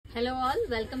Hello all,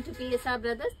 welcome to PSR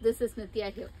Brothers. This is Nitya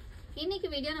here. இன்னைக்கு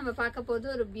video நம்ம பார்க்க போறது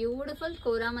ஒரு beautiful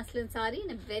Gora muslin saree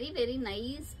in a very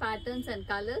nice patterns and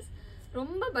colors.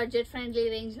 ரொம்ப budget friendly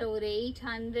rangeல ஒரு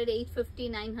 800, 850,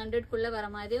 900 குள்ள வர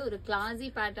மாதிரி ஒரு classy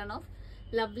pattern of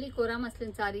lovely Gora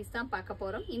muslin sarees தான் பார்க்க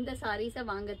போறோம். இந்த sarees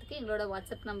வாங்குறதுக்கு எங்களோட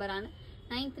WhatsApp நம்பரான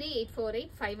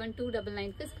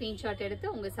 9384851299 க்கு ஸ்கிரீன்ஷாட் எடுத்து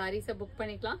உங்க sarees புக்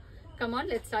பண்ணிக்கலாம். Come on,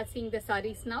 let's start seeing the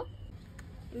sarees now.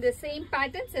 In the same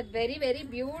patterns, a very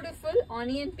beautiful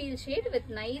onion peel shade with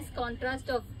nice contrast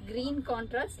of green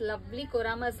contrast, lovely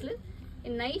Kora muslin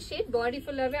in nice shade. Body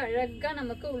full ave alagga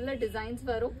namakku ulla designs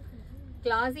varum,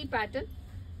 classy pattern.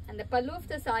 And the pallu of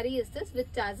the saree is this with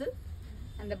tassel,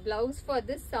 and the blouse for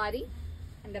this saree,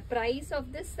 and the price of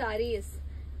this saree is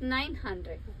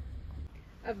 900.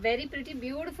 A very pretty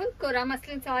beautiful Kora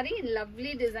muslin saree in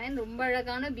lovely design. Romba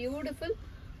alagana beautiful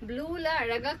blue la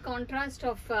alaga contrast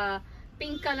of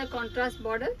pink color contrast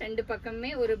border, rendu pakkamme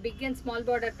oru big and small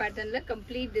border pattern la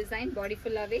complete design, body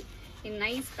full away in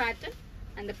nice pattern.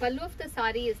 And the pallu of the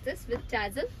saree is this with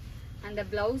tassel, and the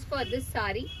blouse for this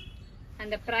saree, and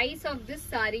the price of this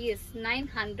saree is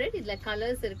 900. idla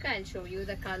colors irukku, I'll show you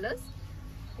the colors.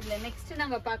 idla next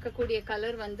nama paaka kudiya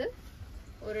color vandu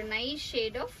oru nice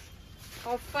shade of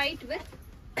off white with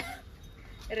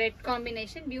red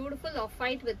combination, beautiful off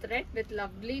white with red with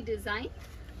lovely design.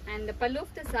 And the pallu of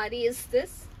the saree is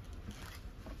this,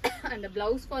 and the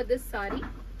blouse for this saree,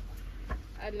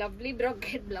 a lovely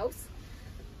brocade blouse.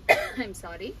 I'm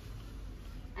sorry.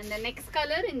 And the next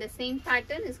color in the same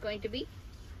pattern is going to be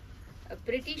a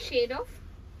pretty shade of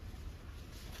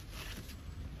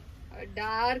a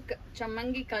dark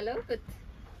chamangi color with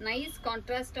nice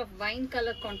contrast of wine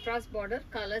color contrast border.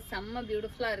 Color samma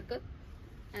beautiful ah irukku.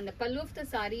 And the pallu of the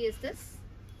saree is this,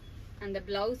 and the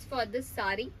blouse for this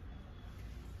saree.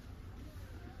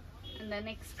 And the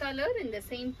next color in the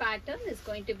same pattern is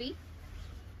going to be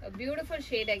a beautiful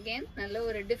shade again, nalla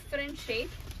oru different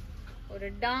shade, oru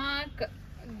dark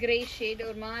grey shade,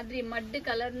 or madri mud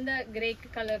color in the grey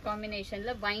color combination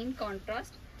la wine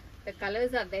contrast. The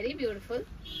colors are very beautiful.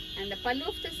 And the pallu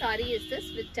of the saree is this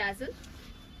with tassel,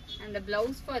 and the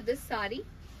blouse for this saree.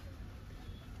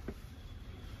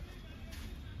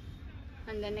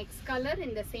 And the next color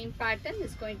in the same pattern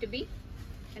is going to be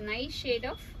a nice shade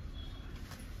of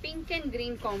pink and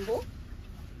green combo,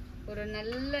 oru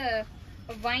nalla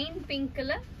wine pink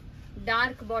la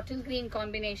dark bottle green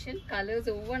combination. Colors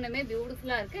ovvanume beautiful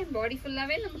ah irukku, and body full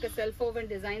ave namakku self woven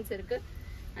designs irukku.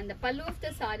 And the pallu of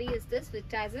the saree is this with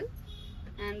tassel,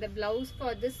 and the blouse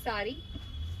for this saree.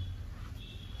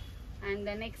 And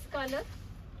the next color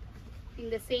in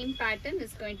the same pattern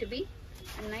is going to be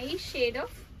a nice shade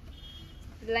of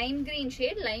lime green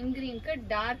shade, lime green ka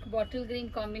dark bottle green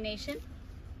combination.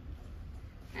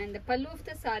 And the pallu of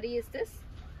the saree is this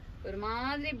oru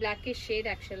madri blackish shade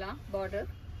actually border.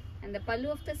 And the pallu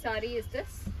of the saree is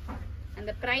this, and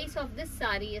the price of this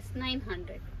saree is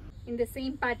 900. In the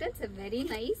same patterns, a very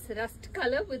nice rust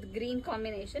color with green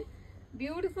combination,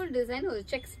 beautiful design, oru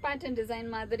checks pattern design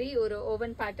madri oru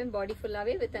oven pattern, body full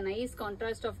away with a nice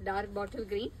contrast of dark bottle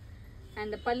green. And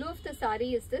the pallu of the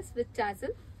saree is this with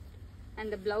tassel, and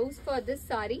the blouse for this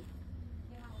saree.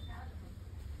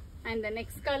 And the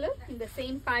next color in the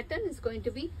same pattern is going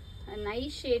to be a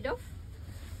nice shade of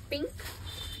pink,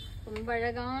 romba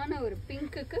alagana oru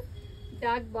pink ku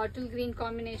dark bottle green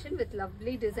combination with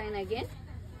lovely design again.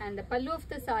 And the pallu of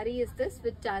the saree is this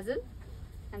with tassel,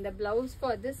 and the blouse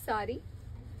for this saree.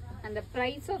 And the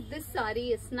price of this saree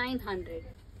is 900.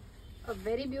 A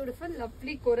very beautiful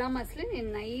lovely Kora muslin in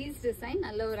nice design,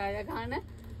 nalla oru alagana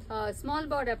small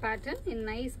border pattern in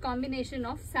nice combination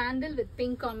of sandal with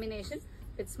pink combination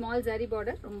with small zari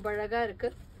border. Romba alaga irukku,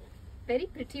 very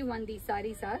pretty one these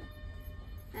sarees are.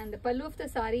 And the pallu of the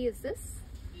saree is this,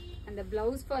 and the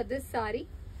blouse for this saree.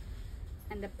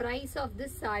 And the price of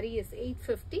this saree is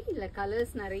 850. illa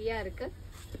colors nariya irukku.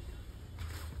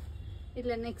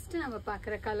 idla next nama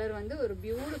paakra color vandu oru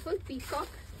beautiful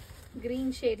peacock green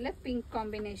shade la pink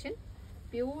combination,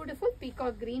 beautiful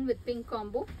peacock green with pink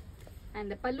combo. And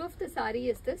the pallu of the saree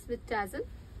is this with tassel,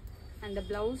 and the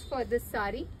blouse for this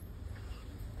saree.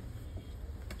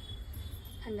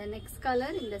 And the next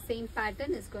color in the same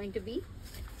pattern is going to be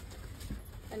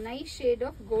a nice shade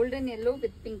of golden yellow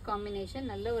with pink combination,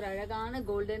 nalla oru alagana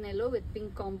golden yellow with pink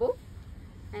combo.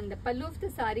 And the pallu of the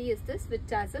saree is this with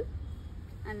tassel,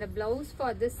 and the blouse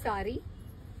for this saree.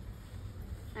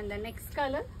 And the next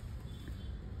color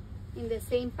in the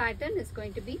same pattern is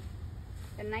going to be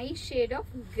a nice shade of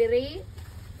grey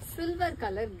silver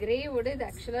color. Grey wood is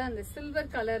actually and the silver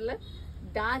color la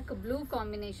dark blue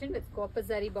combination with copper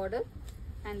zari border.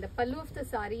 And the pallu of the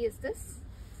saree is this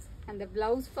and the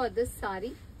blouse for this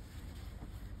saree.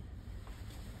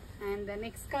 And the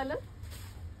next color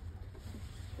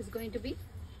is going to be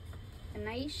a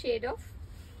nice shade of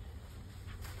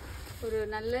ஒரு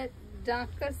நல்ல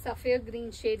darker sapphire green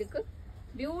shade க்கு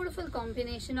beautiful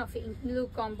combination of ink blue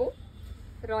combo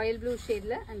royal blue shade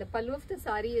la, and the pallu of the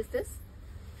saree is this,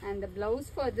 and the blouse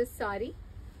for this saree.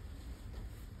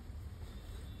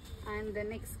 And the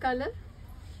next color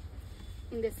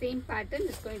in the same pattern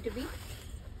is going to be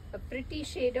a pretty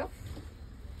shade of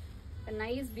a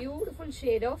nice beautiful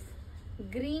shade of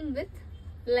green with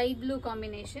light blue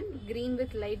combination, green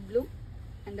with light blue,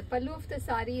 and the pallu of the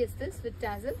saree is this with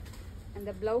tassel, and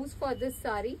the blouse for this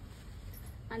saree,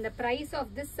 and the price of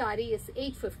this saree is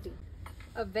 850.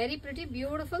 A very pretty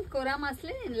beautiful Kora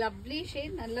muslin in lovely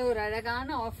shade, nalla or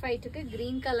alagana off white ku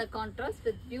green color contrast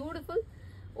with beautiful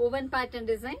oven pattern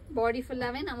design. Body full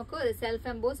ave namakku or self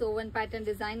embossed oven pattern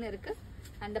design irukku,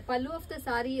 and the pallu of the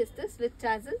saree is this with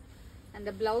tassel, and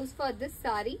the blouse for this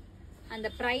saree, and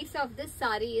the price of this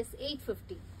saree is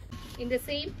 850. In the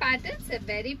same patterns, a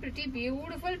very pretty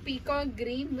beautiful peacock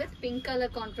green with pink color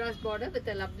contrast border with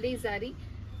a lovely saree.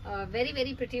 Very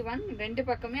very pretty one. Rendu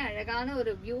pakkame alagana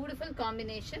or beautiful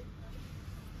combination,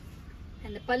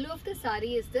 and the pallu of the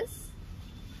saree is this,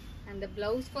 and the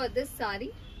blouse for this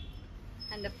saree,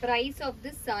 and the price of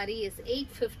this saree is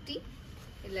 850.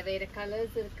 illa vera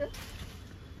colors irukku.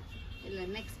 illa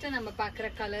next nama paakra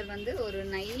color vandu or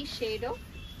nice shade of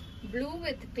blue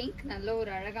with pink, nalla or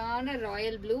alagana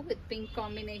royal blue with pink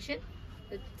combination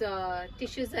with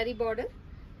tissue saree border,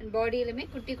 and body ilume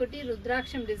kutti kutti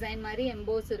rudraksham design mari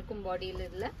emboss irukum body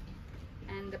illa.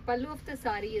 And the pallu of the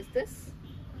saree is this,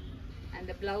 and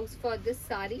the blouse for this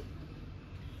saree,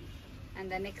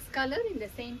 and the next color in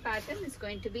the same pattern is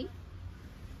going to be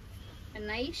a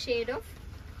nice shade of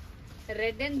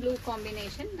red and blue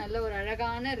combination, nalla or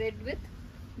alagana red with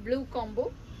blue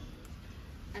combo,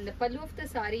 and the pallu of the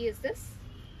saree is this,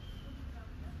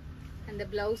 and the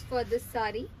blouse for this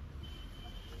saree,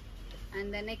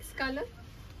 and the next color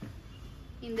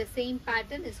in the same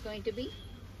pattern is going to be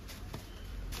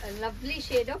a lovely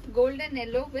shade of golden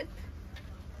yellow with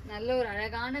nalla or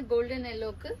alagana golden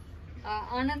yellow ku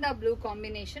ananda blue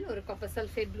combination or copper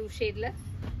sulphate blue shade la,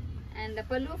 and the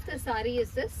pallu of the saree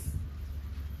is this,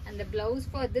 and the blouse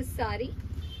for this saree,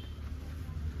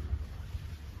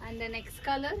 and the next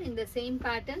color in the same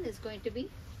pattern is going to be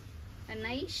a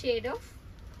nice shade of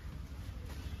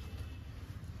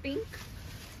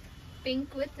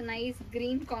pink with nice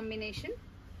green combination,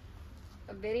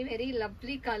 a very very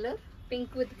lovely color,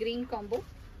 pink with green combo,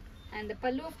 and the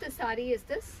pallu of the saree is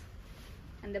this,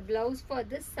 and the blouse for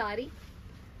this saree,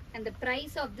 and the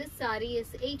price of this saree is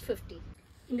 850.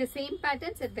 In the same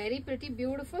patterns, a very pretty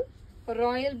beautiful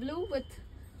royal blue with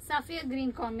sapphire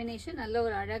green combination, nalla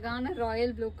or alagana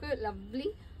royal blue ku lovely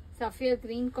sapphire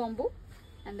green combo,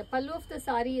 and the pallu of the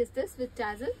saree is this with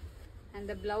tassel, and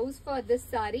the blouse for this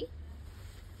saree,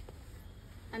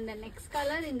 and the next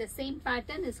color in the same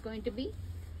pattern is going to be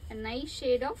a nice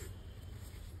shade of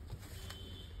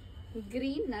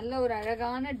green, nalla or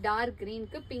alagana dark green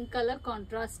ku pink color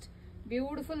contrast,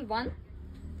 beautiful one,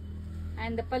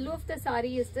 and the pallu of the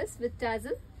saree is this with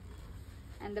tassel,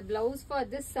 and the blouse for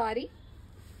this saree,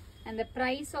 and the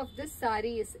price of this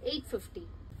saree is 850.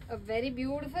 A very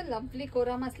beautiful lovely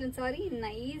Kora muslin saree in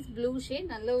nice blue shade,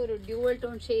 nalla or dual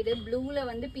tone shade, blue la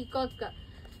vandu peacock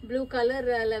blue color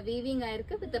la weaving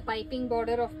aayirukku with the piping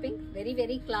border of pink, very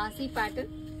very classy pattern,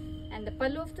 and the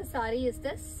pallu of the saree is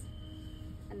this,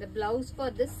 and the blouse for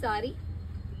this saree,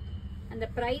 and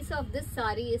the price of this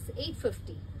saree is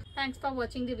 850. Thanks for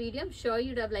watching the video. I'm sure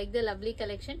you'd have liked the lovely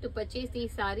collection. To purchase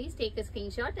these sarees, take a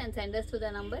screenshot and send us to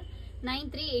the number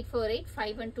 93848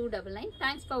 51299.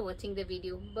 Thanks for watching the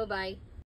video. Bye bye.